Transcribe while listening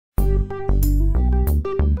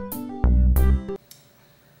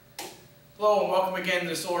Hello and welcome again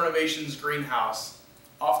to Solar Innovations Greenhouse.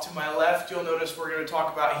 Off to my left, you'll notice we're going to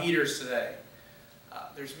talk about heaters today.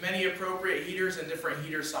 There's many appropriate heaters and different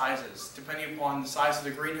heater sizes, depending upon the size of the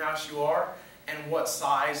greenhouse you are and what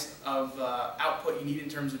size of output you need in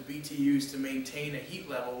terms of BTUs to maintain a heat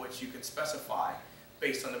level which you can specify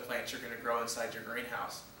based on the plants you're going to grow inside your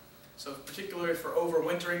greenhouse. So particularly for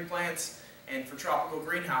overwintering plants and for tropical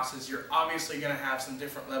greenhouses, you're obviously going to have some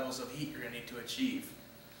different levels of heat you're going to need to achieve.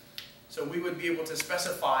 So we would be able to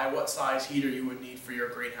specify what size heater you would need for your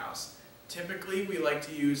greenhouse. Typically, we like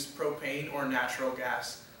to use propane or natural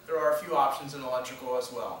gas. There are a few options in electrical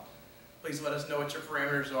as well. Please let us know what your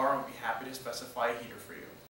parameters are and we'll be happy to specify a heater for you.